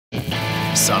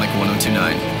Sonic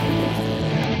 1029.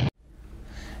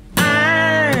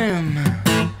 I'm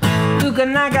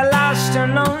looking like a lost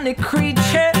and lonely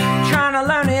creature, trying to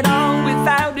learn it all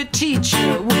without a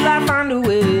teacher. Will I find a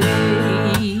way?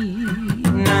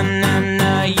 Nah, nah,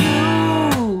 nah.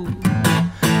 You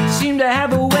seem to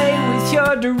have a way with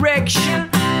your direction.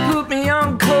 Put me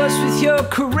on course with your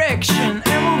correction,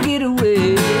 and we'll get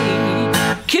away.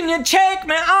 Can you take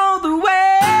me all the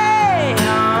way?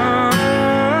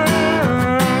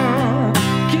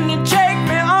 Can you take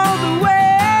me all the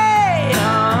way?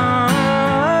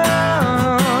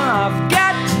 I've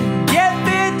got to get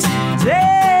there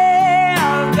today.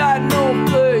 I've got no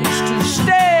place to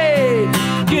stay.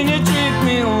 Can you take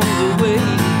me all the way?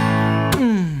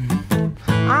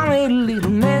 I made a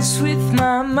little mess with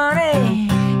my money.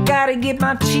 Gotta get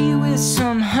my tea with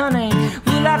some honey.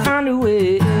 Will I find a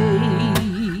way?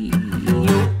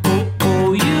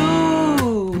 Oh,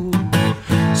 you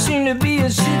seem to be a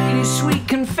sickly sweet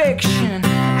confection.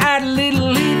 Add a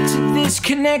little heat to this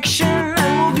connection,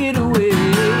 and we'll get away.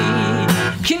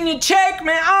 Can you take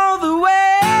me all the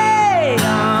way?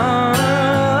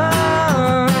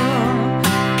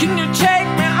 Can you take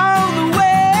me all the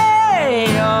way?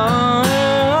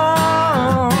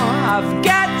 I've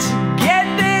got to get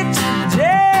there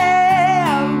today.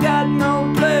 I've got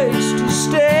no place to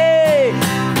stay.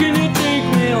 Can you take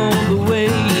me all the way?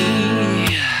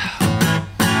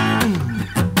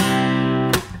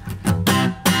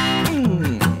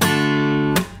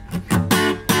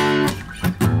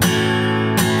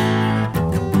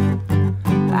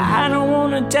 I don't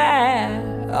wanna die,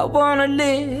 I wanna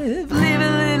live. Live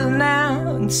a little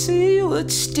now and see what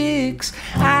sticks.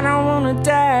 I don't wanna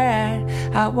die,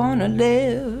 I wanna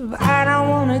live. I don't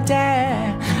wanna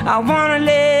die, I wanna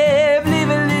live. Live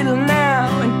a little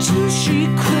now until she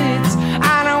quits.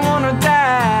 I don't wanna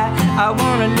die, I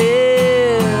wanna live.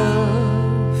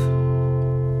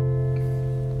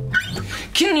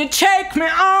 Can you take me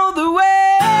all the way?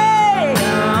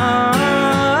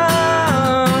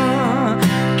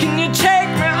 Can you take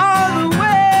me all the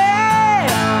way?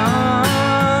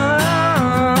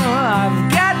 I've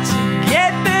got to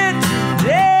get there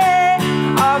today.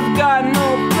 I've got no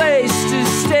place to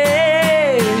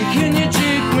stay. Can you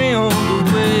take me all the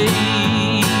way?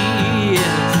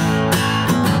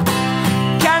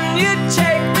 Can you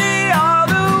take me all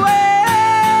the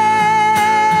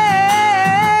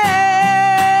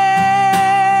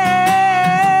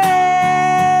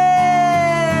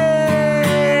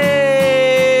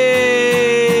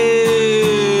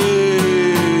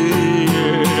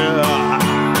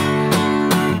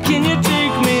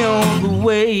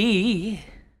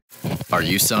Are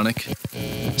you Sonic?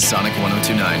 Sonic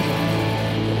 1029.